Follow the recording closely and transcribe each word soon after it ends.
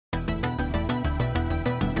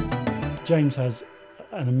James has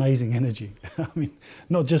an amazing energy. I mean,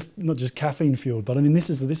 not just caffeine fueled, but I mean, this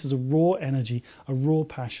is a raw energy, a raw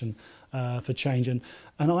passion for change. And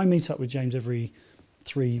I meet up with James every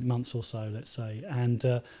 3 months or so, let's say,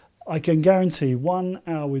 and I can guarantee 1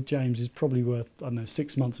 hour with James is probably worth, I don't know,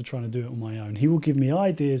 6 months of trying to do it on my own. He will give me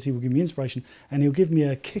ideas, he will give me inspiration, and he'll give me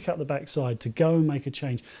a kick up the backside to go and make a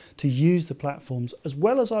change, to use the platforms as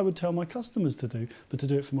well as I would tell my customers to do, but to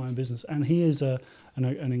do it for my own business. And he is an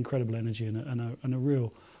incredible energy and a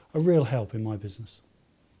real help in my business.